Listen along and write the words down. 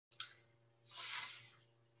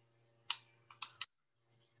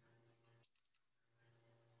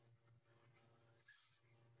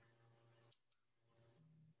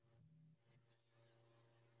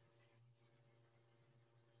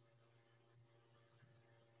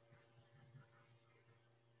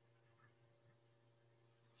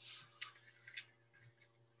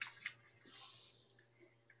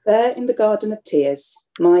There in the garden of tears,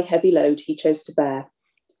 my heavy load he chose to bear.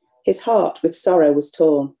 His heart with sorrow was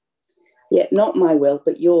torn. Yet not my will,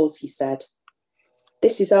 but yours, he said.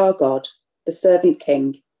 This is our God, the servant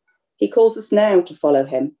king. He calls us now to follow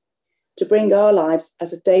him, to bring our lives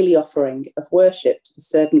as a daily offering of worship to the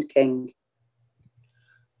servant king.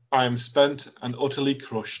 I am spent and utterly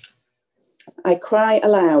crushed. I cry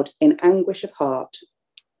aloud in anguish of heart.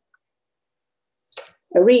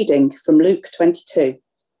 A reading from Luke 22.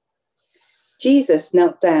 Jesus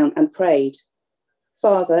knelt down and prayed,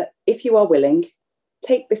 Father, if you are willing,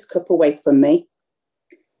 take this cup away from me.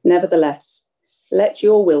 Nevertheless, let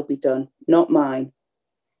your will be done, not mine.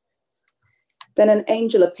 Then an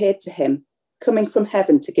angel appeared to him, coming from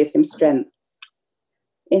heaven to give him strength.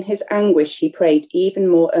 In his anguish, he prayed even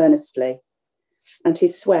more earnestly, and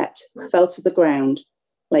his sweat fell to the ground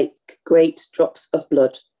like great drops of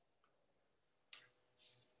blood.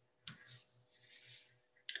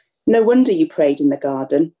 No wonder you prayed in the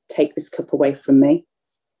garden, take this cup away from me.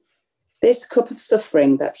 This cup of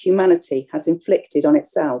suffering that humanity has inflicted on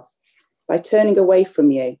itself by turning away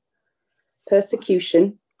from you.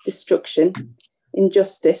 Persecution, destruction,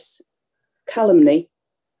 injustice, calumny,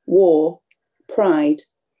 war, pride,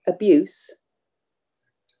 abuse.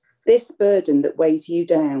 This burden that weighs you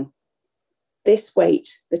down, this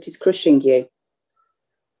weight that is crushing you.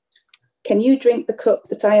 Can you drink the cup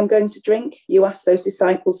that I am going to drink? You asked those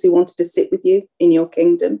disciples who wanted to sit with you in your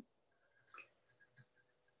kingdom.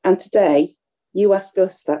 And today, you ask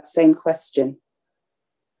us that same question.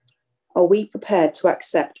 Are we prepared to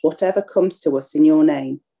accept whatever comes to us in your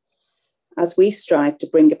name as we strive to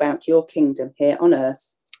bring about your kingdom here on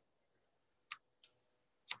earth?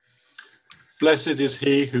 Blessed is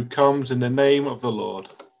he who comes in the name of the Lord.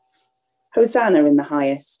 Hosanna in the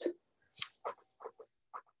highest.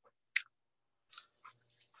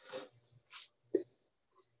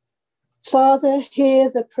 Father, hear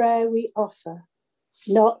the prayer we offer,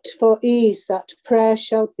 not for ease that prayer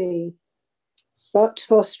shall be, but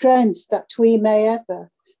for strength that we may ever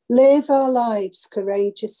live our lives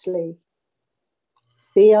courageously.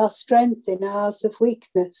 Be our strength in hours of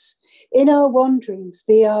weakness, in our wanderings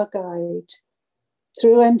be our guide.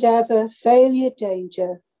 Through endeavour, failure,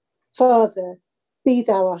 danger, Father, be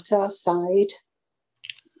thou at our side.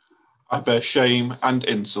 I bear shame and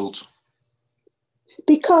insult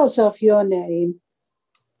because of your name.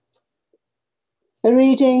 A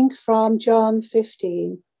reading from John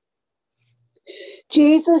 15.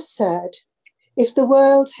 Jesus said, if the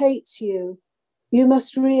world hates you, you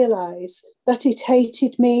must realise that it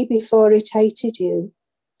hated me before it hated you.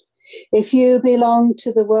 If you belonged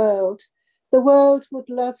to the world would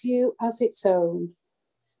love you as its own.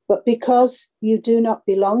 But because you do not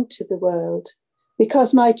belong to the world,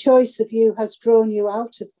 because my choice of you has drawn you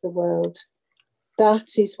out of the world,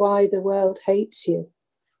 that is why the world hates you.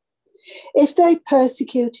 If they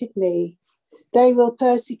persecuted me, they will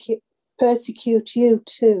persecute you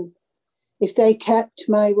too. If they kept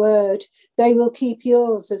my word, they will keep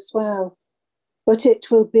yours as well. But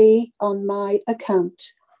it will be on my account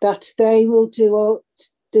that they will do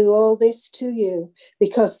all this to you,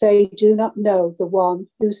 because they do not know the one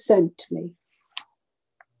who sent me.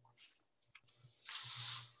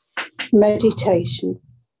 Meditation.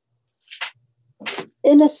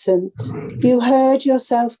 Innocent, you heard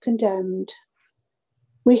yourself condemned.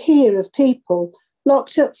 We hear of people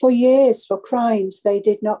locked up for years for crimes they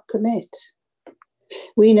did not commit.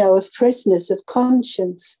 We know of prisoners of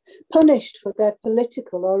conscience punished for their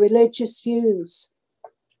political or religious views.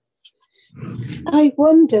 I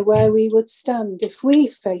wonder where we would stand if we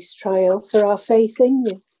faced trial for our faith in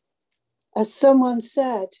you. As someone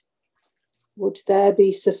said, would there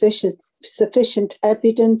be sufficient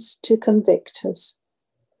evidence to convict us?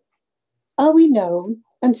 Are we known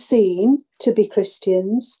and seen to be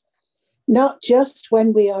Christians, not just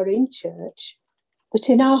when we are in church, but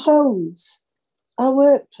in our homes, our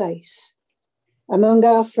workplace, among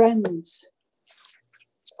our friends?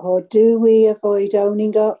 Or do we avoid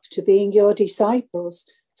owning up to being your disciples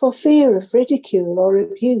for fear of ridicule or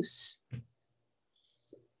abuse?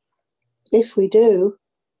 If we do,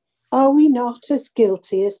 are we not as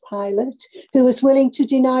guilty as Pilate, who was willing to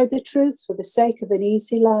deny the truth for the sake of an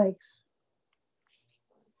easy life?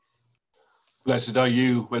 Blessed are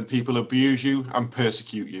you when people abuse you and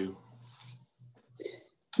persecute you.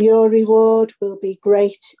 Your reward will be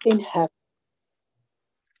great in heaven.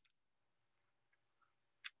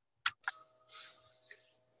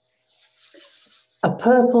 A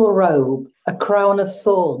purple robe, a crown of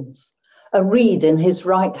thorns, a reed in his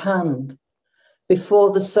right hand.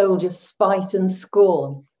 Before the soldiers' spite and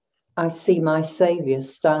scorn, I see my Saviour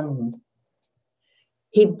stand.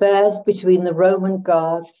 He bears between the Roman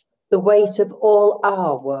guards the weight of all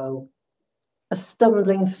our woe. A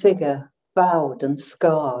stumbling figure, bowed and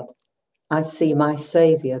scarred, I see my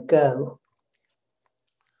Saviour go.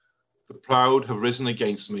 The proud have risen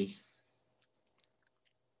against me.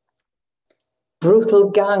 Brutal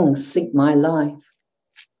gangs seek my life.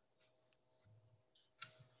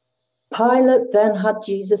 Pilate then had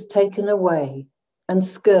Jesus taken away and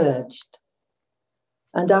scourged.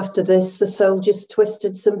 And after this, the soldiers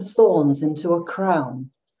twisted some thorns into a crown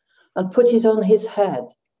and put it on his head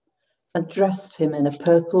and dressed him in a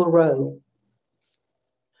purple robe.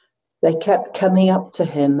 They kept coming up to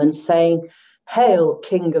him and saying, "Hail,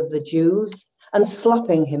 King of the Jews," and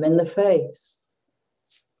slapping him in the face.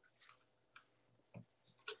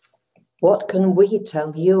 What can we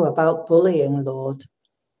tell you about bullying, Lord?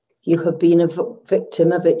 You have been a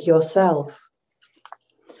victim of it yourself.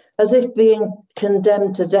 As if being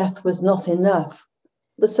condemned to death was not enough,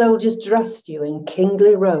 the soldiers dressed you in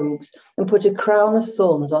kingly robes and put a crown of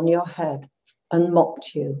thorns on your head and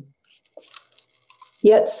mocked you.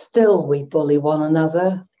 Yet still we bully one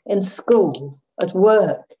another in school, at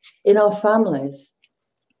work, in our families,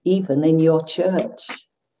 even in your church.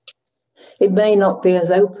 It may not be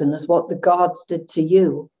as open as what the guards did to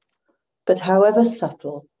you, but however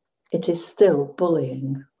subtle, it is still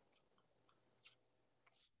bullying.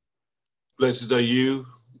 Blessed are you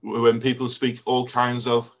when people speak all kinds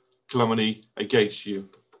of calumny against you.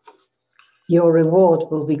 Your reward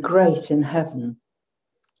will be great in heaven.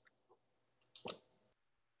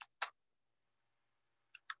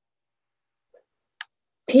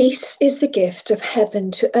 Peace is the gift of heaven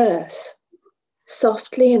to earth,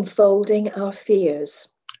 softly enfolding our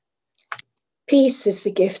fears. Peace is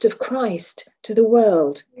the gift of Christ to the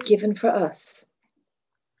world, given for us.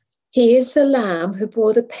 He is the Lamb who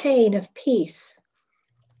bore the pain of peace.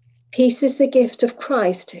 Peace is the gift of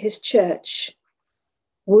Christ to his church,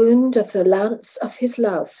 wound of the lance of his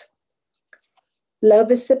love. Love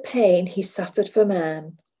is the pain he suffered for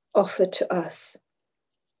man, offered to us.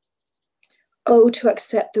 Oh, to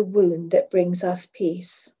accept the wound that brings us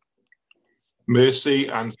peace. Mercy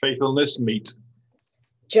and faithfulness meet.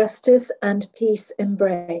 Justice and peace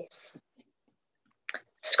embrace.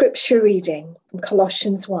 Scripture reading from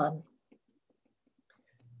Colossians 1.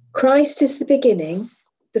 Christ is the beginning,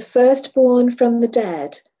 the firstborn from the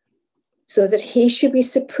dead, so that he should be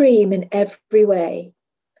supreme in every way.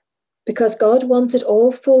 Because God wanted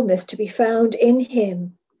all fullness to be found in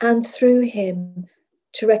him and through him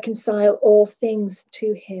to reconcile all things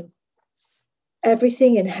to him.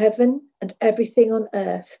 Everything in heaven and everything on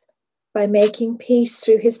earth, by making peace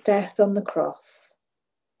through his death on the cross.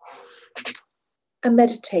 A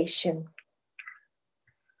meditation.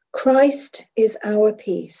 Christ is our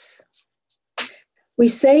peace. We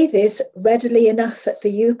say this readily enough at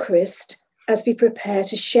the Eucharist as we prepare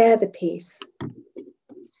to share the peace.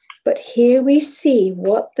 But here we see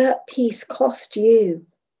what that peace cost you.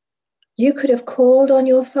 You could have called on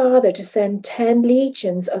your Father to send 10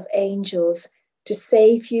 legions of angels to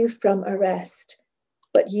save you from arrest,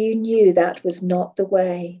 but you knew that was not the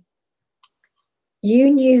way.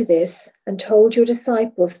 You knew this and told your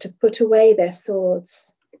disciples to put away their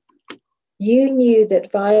swords. You knew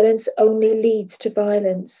that violence only leads to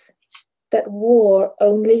violence, that war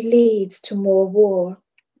only leads to more war.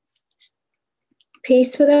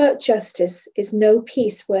 Peace without justice is no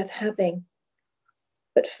peace worth having,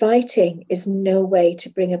 but fighting is no way to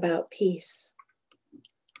bring about peace.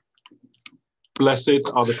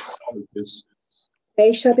 Blessed are the peacemakers.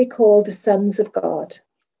 They shall be called the sons of God.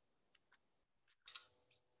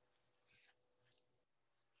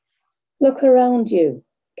 Look around you.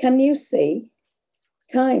 Can you see?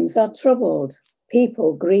 Times are troubled.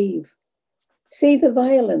 People grieve. See the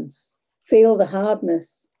violence. Feel the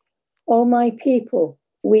hardness. All my people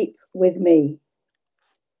weep with me.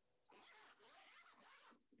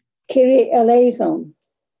 Kyrie eleison.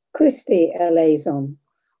 Christi eleison.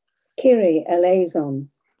 Kyrie eleison.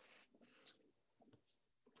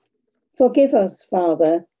 Forgive us,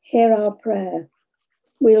 Father. Hear our prayer.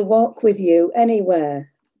 We'll walk with you anywhere.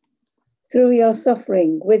 Through your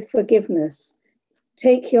suffering with forgiveness,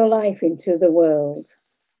 take your life into the world.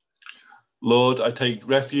 Lord, I take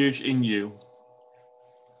refuge in you.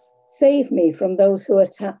 Save me from those who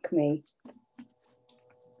attack me.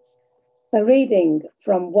 A reading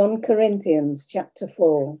from 1 Corinthians chapter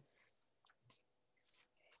 4.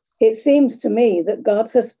 It seems to me that God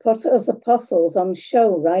has put us apostles on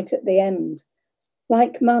show right at the end,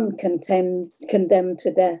 like man condemned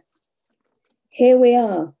to death. Here we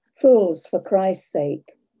are, fools for Christ's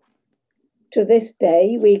sake. To this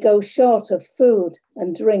day we go short of food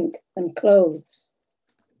and drink and clothes.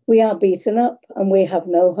 We are beaten up and we have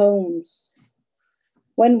no homes.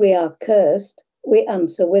 When we are cursed, we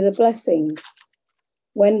answer with a blessing.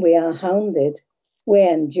 When we are hounded, we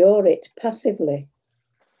endure it passively.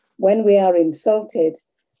 When we are insulted,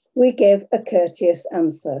 we give a courteous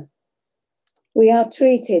answer. We are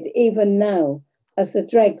treated even now as the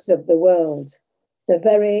dregs of the world, the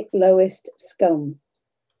very lowest scum.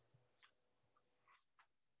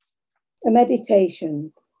 A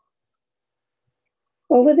meditation.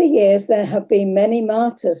 Over the years, there have been many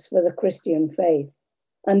martyrs for the Christian faith,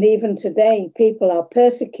 and even today, people are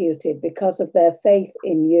persecuted because of their faith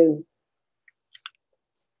in you.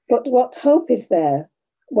 But what hope is there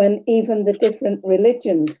when even the different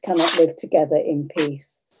religions cannot live together in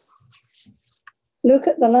peace? Look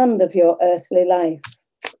at the land of your earthly life,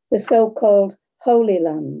 the so-called Holy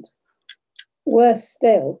Land. Worse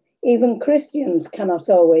still, even Christians cannot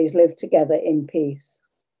always live together in peace.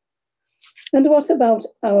 And what about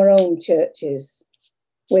our own churches,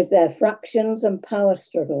 with their fractions and power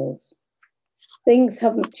struggles? Things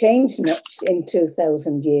haven't changed much in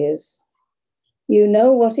 2,000 years. You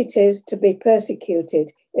know what it is to be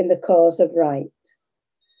persecuted in the cause of right.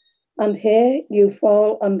 And here you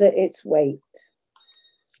fall under its weight.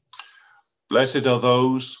 Blessed are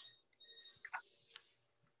those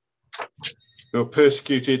who are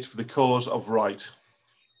persecuted for the cause of right.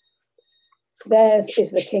 Theirs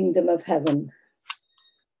is the kingdom of heaven.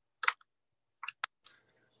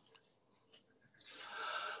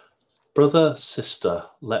 Brother, sister,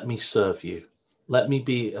 let me serve you. Let me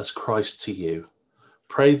be as Christ to you.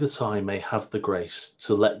 Pray that I may have the grace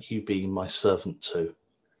to let you be my servant too.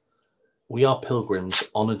 We are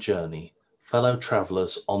pilgrims on a journey, fellow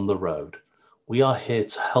travellers on the road. We are here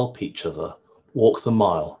to help each other, walk the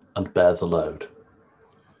mile and bear the load.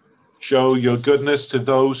 Show your goodness to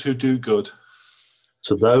those who do good.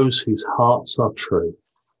 To those whose hearts are true.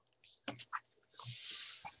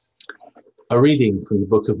 A reading from the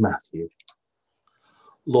book of Matthew.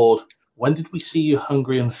 Lord, when did we see you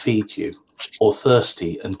hungry and feed you, or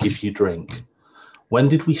thirsty and give you drink? When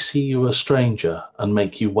did we see you a stranger and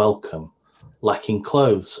make you welcome, lacking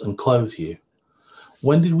clothes and clothe you?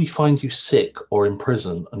 When did we find you sick or in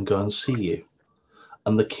prison and go and see you?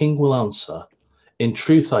 And the king will answer, in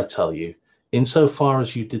truth I tell you, insofar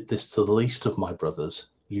as you did this to the least of my brothers,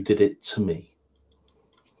 you did it to me.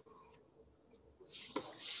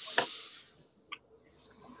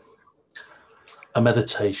 A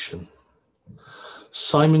meditation.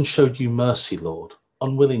 Simon showed you mercy, Lord,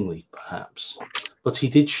 unwillingly perhaps, but he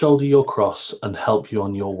did shoulder your cross and help you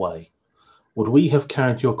on your way. Would we have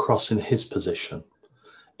carried your cross in his position?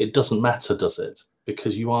 It doesn't matter, does it?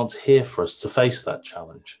 Because you aren't here for us to face that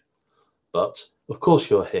challenge. But, of course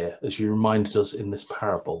you're here, as you reminded us in this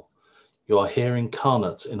parable. You are here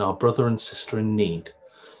incarnate in our brother and sister in need.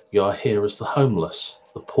 You are here as the homeless,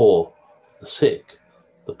 the poor, the sick,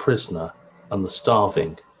 the prisoner, and the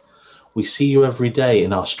starving. We see you every day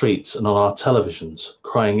in our streets and on our televisions,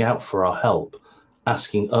 crying out for our help,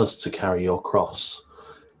 asking us to carry your cross.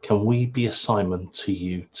 Can we be a Simon to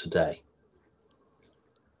you today?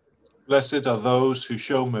 Blessed are those who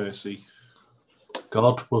show mercy.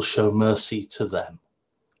 God will show mercy to them.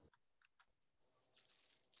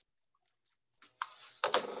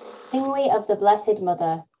 Sing we of the Blessed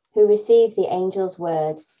Mother, who received the angel's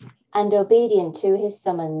word, and obedient to his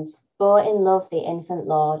summons, bore in love the infant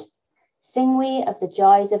Lord. Sing we of the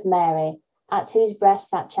joys of Mary, at whose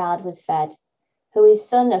breast that child was fed, who is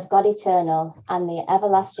Son of God eternal, and the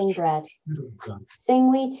everlasting bread. Sing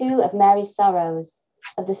we too of Mary's sorrows,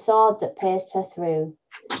 of the sword that pierced her through,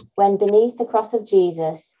 when beneath the cross of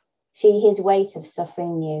Jesus, she his weight of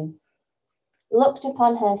suffering knew. Looked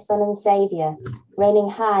upon her Son and Saviour, reigning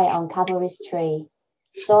high on Calvary's tree,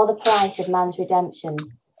 saw the price of man's redemption,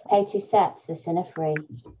 paid to set the sinner free.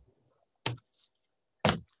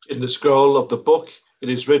 In the scroll of the book, it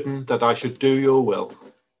is written that I should do your will.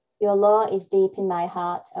 Your law is deep in my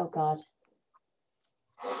heart, O God.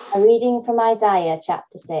 A reading from Isaiah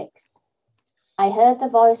chapter 6. I heard the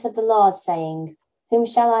voice of the Lord saying, whom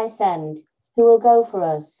shall I send? Who will go for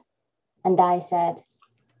us? And I said,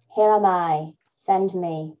 here am I, send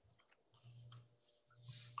me.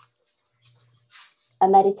 A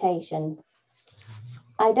meditation.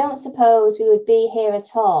 I don't suppose we would be here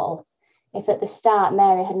at all if at the start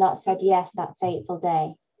Mary had not said yes that fateful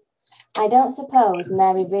day. I don't suppose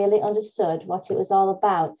Mary really understood what it was all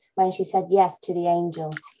about when she said yes to the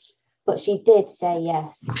angel, but she did say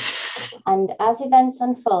yes. And as events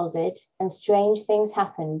unfolded and strange things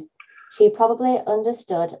happened, she probably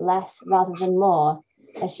understood less rather than more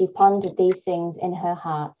as she pondered these things in her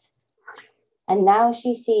heart. And now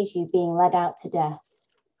she sees you being led out to death.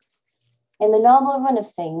 In the normal run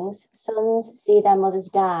of things, sons see their mothers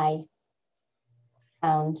die.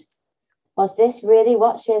 Was this really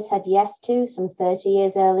what she had said yes to some 30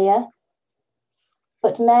 years earlier?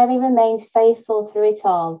 But Mary remains faithful through it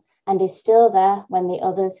all and is still there when the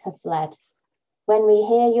others have fled. When we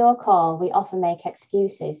hear your call, we often make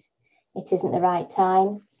excuses. It isn't the right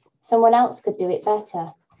time. Someone else could do it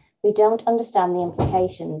better. We don't understand the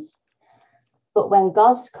implications. But when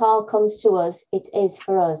God's call comes to us, it is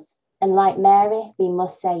for us. And like Mary, we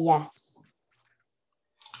must say yes.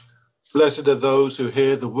 Blessed are those who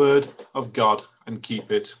hear the word of God and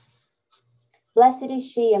keep it. Blessed is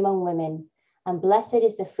she among women, and blessed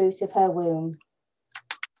is the fruit of her womb.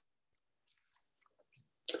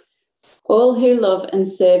 All who love and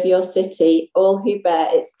serve your city, all who bear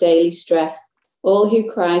its daily stress, all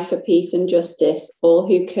who cry for peace and justice, all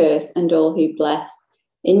who curse and all who bless.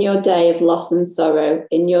 In your day of loss and sorrow,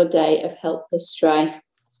 in your day of helpless strife,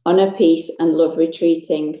 honour peace and love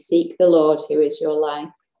retreating, seek the Lord who is your life.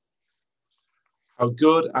 How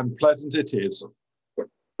good and pleasant it is,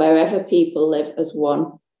 wherever people live as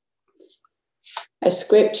one. A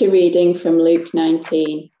scripture reading from Luke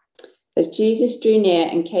 19. As Jesus drew near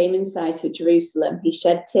and came in sight of Jerusalem, he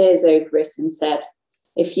shed tears over it and said,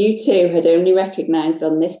 "If you too had only recognized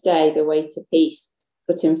on this day the way to peace,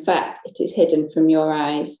 but in fact it is hidden from your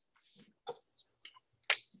eyes."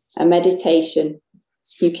 A meditation.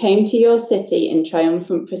 You came to your city in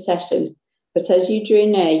triumphant procession, but as you drew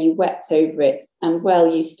near, you wept over it, and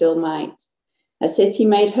well you still might. A city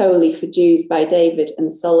made holy for Jews by David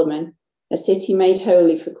and Solomon, a city made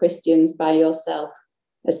holy for Christians by yourself,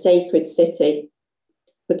 a sacred city,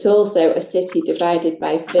 but also a city divided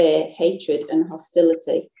by fear, hatred, and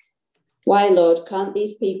hostility. Why, Lord, can't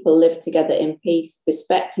these people live together in peace,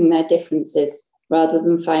 respecting their differences rather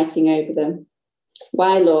than fighting over them?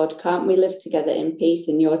 Why, Lord, can't we live together in peace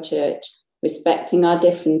in your church, respecting our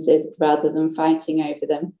differences rather than fighting over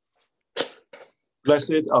them?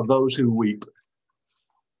 Blessed are those who weep.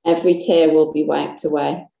 Every tear will be wiped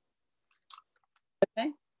away.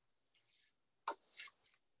 Okay.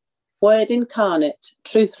 Word incarnate,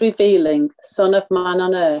 truth revealing, Son of man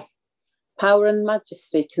on earth, power and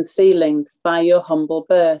majesty concealing by your humble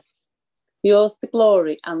birth. Yours the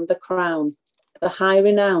glory and the crown, the high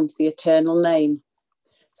renown, the eternal name.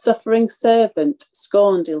 Suffering servant,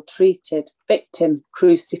 scorned, ill-treated, victim,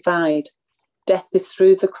 crucified. Death is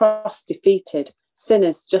through the cross defeated,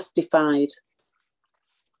 sinners justified.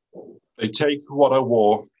 They take what I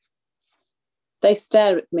wore. They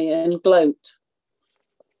stare at me and gloat.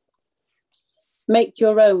 Make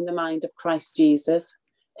your own the mind of Christ Jesus,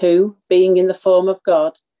 who, being in the form of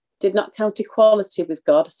God, did not count equality with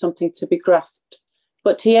God as something to be grasped,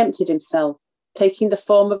 but he emptied himself, taking the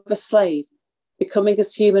form of a slave, becoming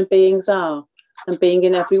as human beings are, and being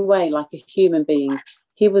in every way like a human being.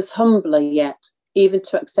 He was humbler yet, even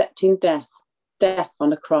to accepting death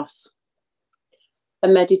on a cross. A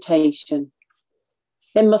meditation.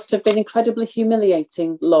 It must have been incredibly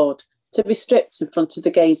humiliating, Lord, to be stripped in front of the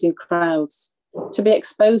gazing crowds, to be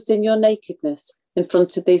exposed in your nakedness in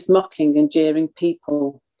front of these mocking and jeering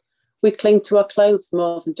people. We cling to our clothes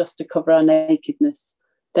more than just to cover our nakedness.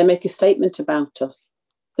 They make a statement about us,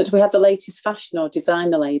 that we have the latest fashion or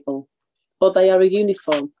designer label, or they are a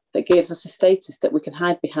uniform that gives us a status that we can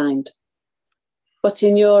hide behind. But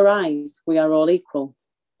in your eyes, we are all equal,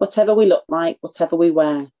 whatever we look like, whatever we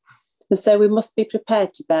wear. And so we must be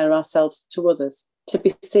prepared to bear ourselves to others, to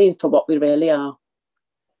be seen for what we really are.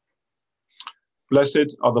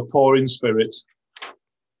 Blessed are the poor in spirit.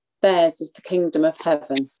 Theirs is the kingdom of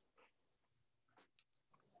heaven.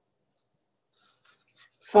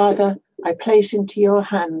 Father, I place into your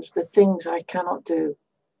hands the things I cannot do.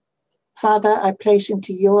 Father, I place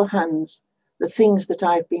into your hands the things that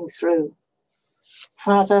I've been through.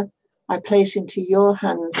 Father, I place into your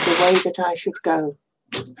hands the way that I should go,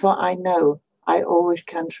 for I know I always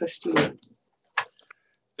can trust you.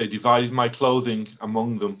 They divided my clothing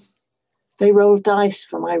among them. They rolled dice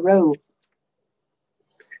for my robe.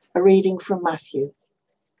 A reading from Matthew.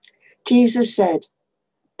 Jesus said,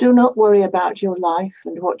 "Do not worry about your life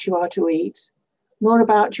and what you are to eat, nor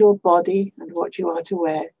about your body and what you are to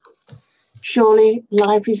wear. Surely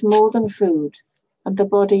life is more than food, and the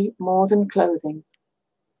body more than clothing.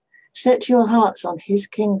 Set your hearts on his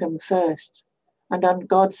kingdom first, and on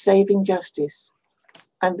God's saving justice,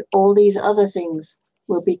 and all these other things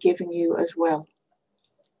will be given you as well."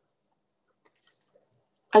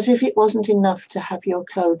 As if it wasn't enough to have your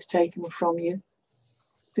clothes taken from you,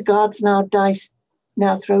 the guards now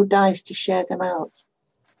throw dice to share them out.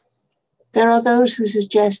 There are those who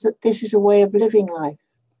suggest that this is a way of living life,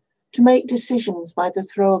 to make decisions by the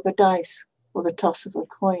throw of a dice or the toss of a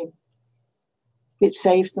coin. It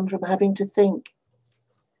saves them from having to think.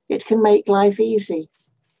 It can make life easy,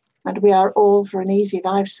 and we are all for an easy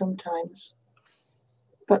life sometimes.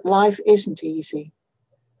 But life isn't easy.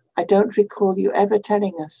 I don't recall you ever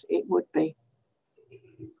telling us it would be.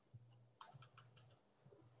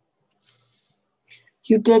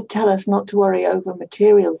 You did tell us not to worry over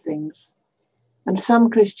material things, and some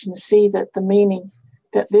Christians see that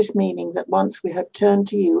this meaning that once we have turned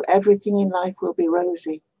to you, everything in life will be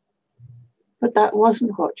rosy. But that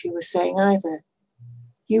wasn't what you were saying either.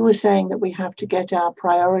 You were saying that we have to get our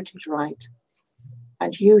priorities right,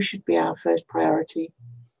 and you should be our first priority,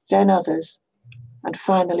 then others, and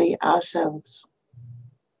finally ourselves.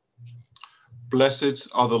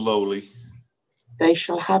 Blessed are the lowly. They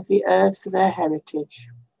shall have the earth for their heritage.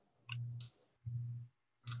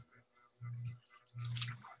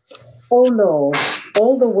 O Lord,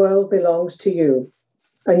 all the world belongs to you,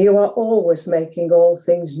 and you are always making all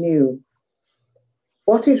things new.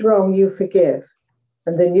 What is wrong, you forgive,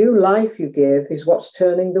 and the new life you give is what's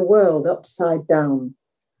turning the world upside down.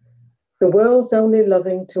 The world's only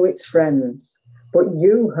loving to its friends, but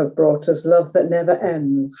you have brought us love that never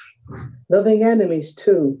ends, loving enemies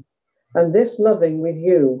too, and this loving with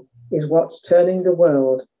you is what's turning the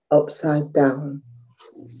world upside down.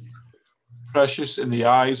 Precious in the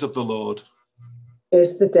eyes of the Lord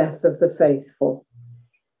is the death of the faithful.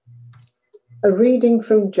 A reading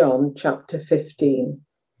from John chapter 15.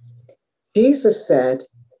 Jesus said,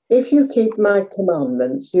 "If you keep my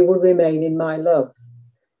commandments, you will remain in my love,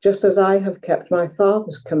 just as I have kept my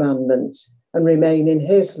Father's commandments and remain in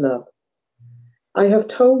his love. I have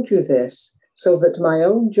told you this so that my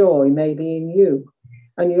own joy may be in you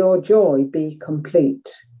and your joy be complete.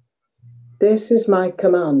 This is my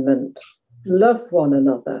commandment. Love one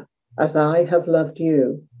another as I have loved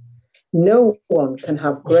you. No one can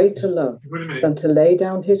have greater love than to lay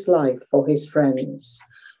down his life for his friends."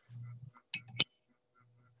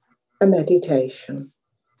 A meditation.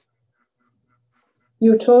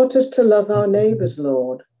 You taught us to love our neighbours,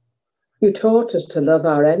 Lord. You taught us to love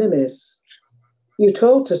our enemies. You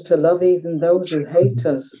taught us to love even those who hate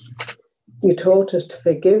us. You taught us to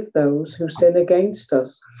forgive those who sin against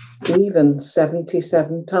us, even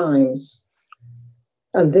 77 times.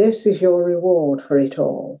 And this is your reward for it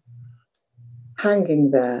all. Hanging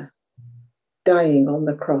there, dying on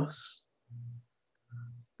the cross.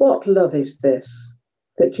 What love is this,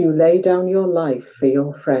 that you lay down your life for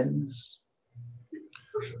your friends?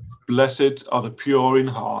 Blessed are the pure in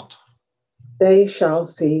heart. They shall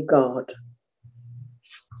see God.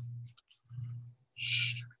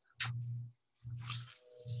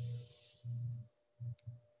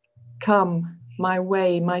 Come, my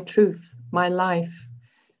way, my truth, my life,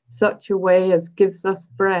 such a way as gives us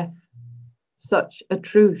breath, such a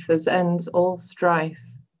truth as ends all strife,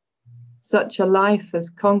 such a life as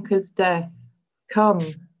conquers death. Come,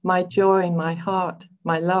 my joy, my heart,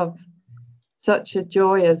 my love, such a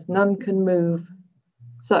joy as none can move,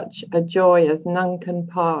 such a joy as none can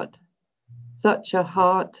part, such a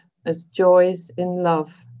heart as joys in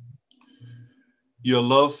love. Your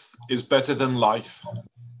love is better than life.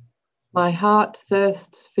 My heart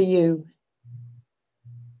thirsts for you.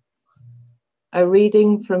 A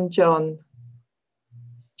reading from John.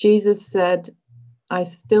 Jesus said, "I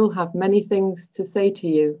still have many things to say to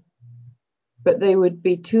you, but they would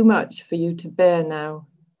be too much for you to bear now.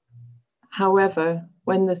 However,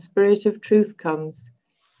 when the Spirit of truth comes,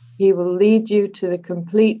 he will lead you to the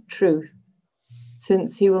complete truth,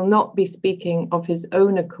 since he will not be speaking of his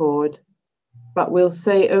own accord, but will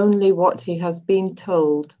say only what he has been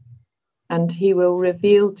told, and he will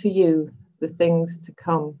reveal to you the things to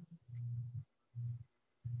come."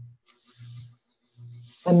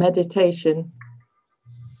 A meditation.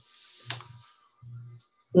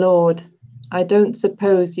 Lord, I don't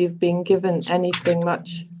suppose you've been given anything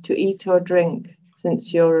much to eat or drink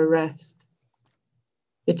since your arrest.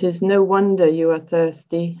 It is no wonder you are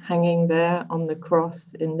thirsty, hanging there on the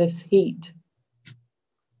cross in this heat.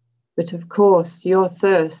 But of course, your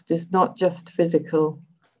thirst is not just physical.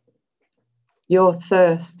 Your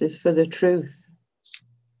thirst is for the truth.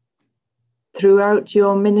 Throughout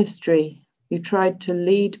your ministry, you tried to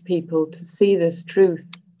lead people to see this truth.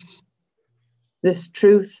 This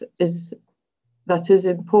truth that is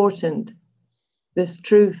important. This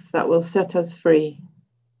truth that will set us free.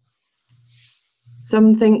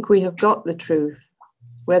 Some think we have got the truth,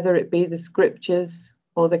 whether it be the scriptures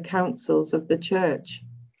or the councils of the church.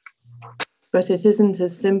 But it isn't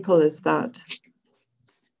as simple as that.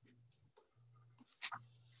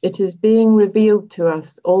 It is being revealed to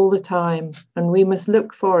us all the time, and we must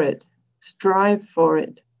look for it, strive for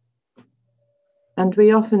it. And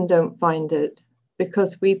we often don't find it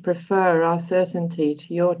because we prefer our certainty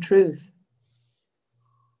to your truth.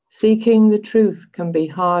 Seeking the truth can be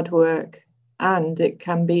hard work and it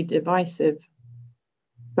can be divisive,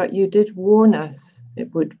 but you did warn us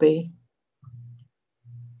it would be.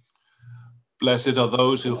 Blessed are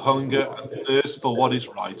those who hunger and thirst for what is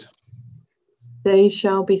right. They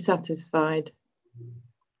shall be satisfied.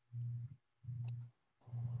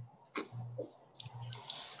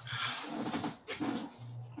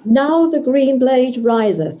 Now the green blade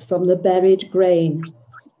riseth from the buried grain,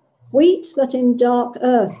 wheat that in dark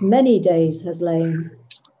earth many days has lain.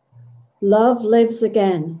 Love lives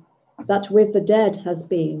again, that with the dead has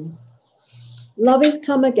been. Love is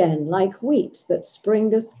come again like wheat that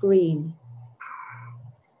springeth green.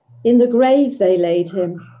 In the grave they laid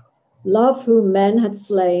him, love whom men had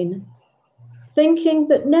slain, thinking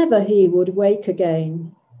that never he would wake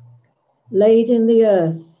again. Laid in the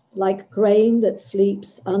earth, like grain that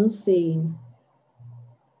sleeps unseen.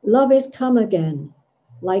 Love is come again,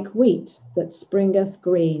 like wheat that springeth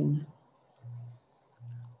green.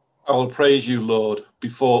 I will praise you, Lord,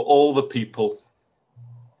 before all the people.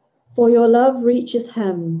 For your love reaches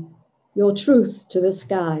heaven, your truth to the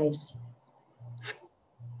skies.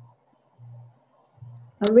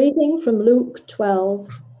 A reading from Luke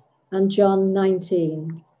 12 and John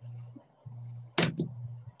 19.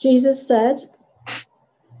 Jesus said,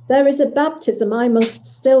 "There is a baptism I must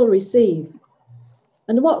still receive,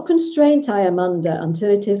 and what constraint I am under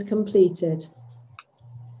until it is completed."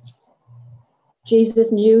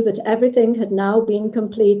 Jesus knew that everything had now been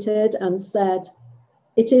completed and said,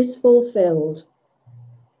 "It is fulfilled."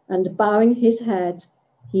 And bowing his head,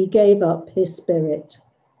 he gave up his spirit.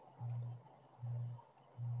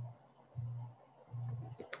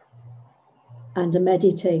 And a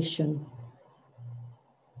meditation.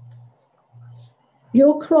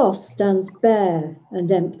 Your cross stands bare and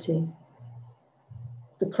empty.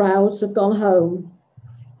 The crowds have gone home.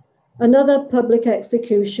 Another public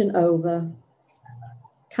execution over.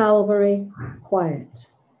 Calvary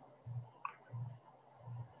quiet.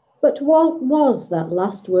 But what was that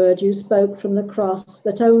last word you spoke from the cross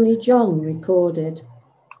that only John recorded?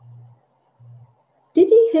 Did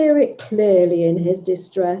he hear it clearly in his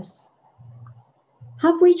distress?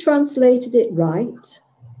 Have we translated it right?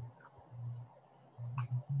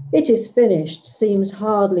 "It is finished" seems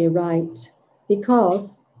hardly right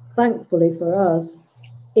because, thankfully for us,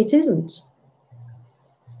 it isn't.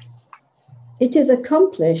 "It is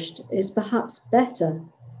accomplished" is perhaps better,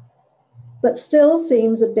 but still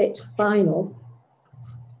seems a bit final.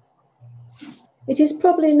 It is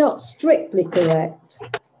probably not strictly correct,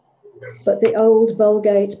 but the old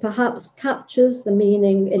Vulgate perhaps captures the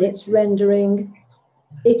meaning in its rendering,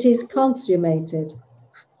 "It is consummated."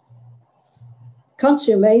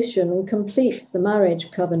 Consummation completes the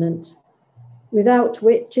marriage covenant, without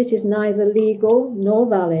which it is neither legal nor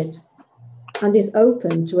valid, and is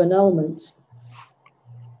open to annulment.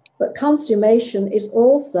 But consummation is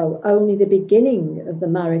also only the beginning of the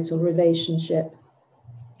marital relationship.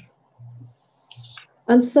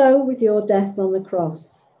 And so with your death on the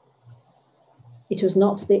cross. It was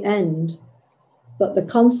not the end, but the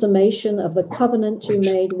consummation of the covenant you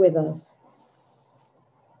made with us.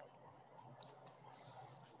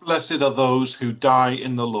 Blessed are those who die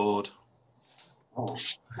in the Lord.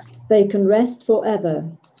 They can rest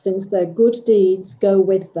forever, since their good deeds go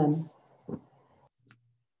with them.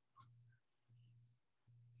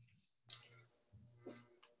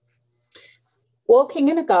 Walking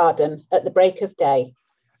in a garden at the break of day,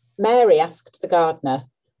 Mary asked the gardener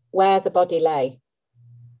where the body lay.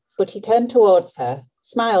 But he turned towards her,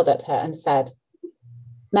 smiled at her and said,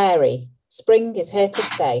 "Mary, spring is here to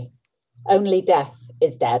stay. Only death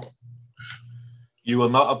is dead." You will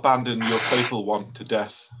not abandon your faithful one to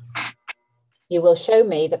death. You will show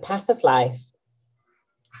me the path of life.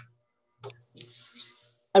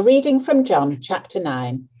 A reading from John chapter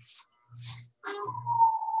 9.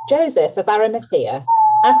 Joseph of Arimathea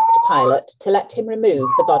asked Pilate to let him remove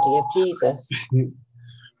the body of Jesus.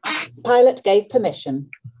 Pilate gave permission,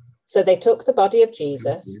 so they took the body of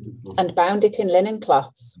Jesus and bound it in linen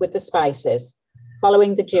cloths with the spices,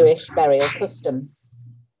 following the Jewish burial custom.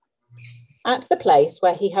 At the place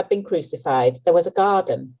where he had been crucified, there was a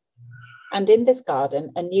garden, and in this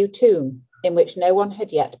garden a new tomb in which no one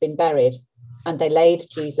had yet been buried, and they laid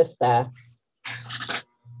Jesus there.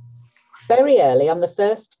 Very early on the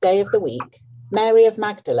first day of the week, Mary of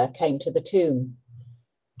Magdala came to the tomb.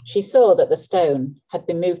 She saw that the stone had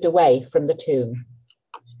been moved away from the tomb.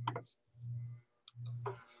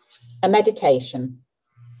 A meditation.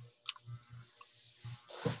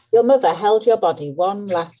 Your mother held your body one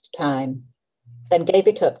last time. then gave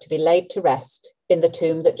it up to be laid to rest in the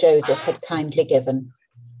tomb that Joseph had kindly given.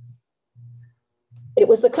 It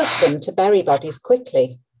was the custom to bury bodies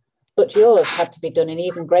quickly, but yours had to be done in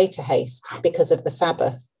even greater haste because of the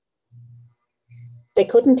Sabbath. They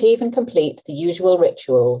couldn't even complete the usual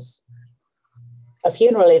rituals. A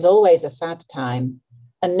funeral is always a sad time,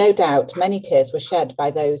 and no doubt many tears were shed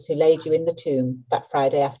by those who laid you in the tomb that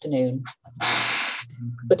Friday afternoon.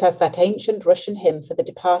 But as that ancient Russian hymn for the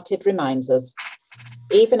departed reminds us,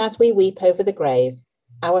 even as we weep over the grave,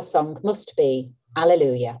 our song must be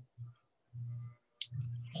Alleluia.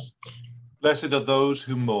 Blessed are those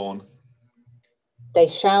who mourn. They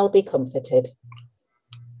shall be comforted.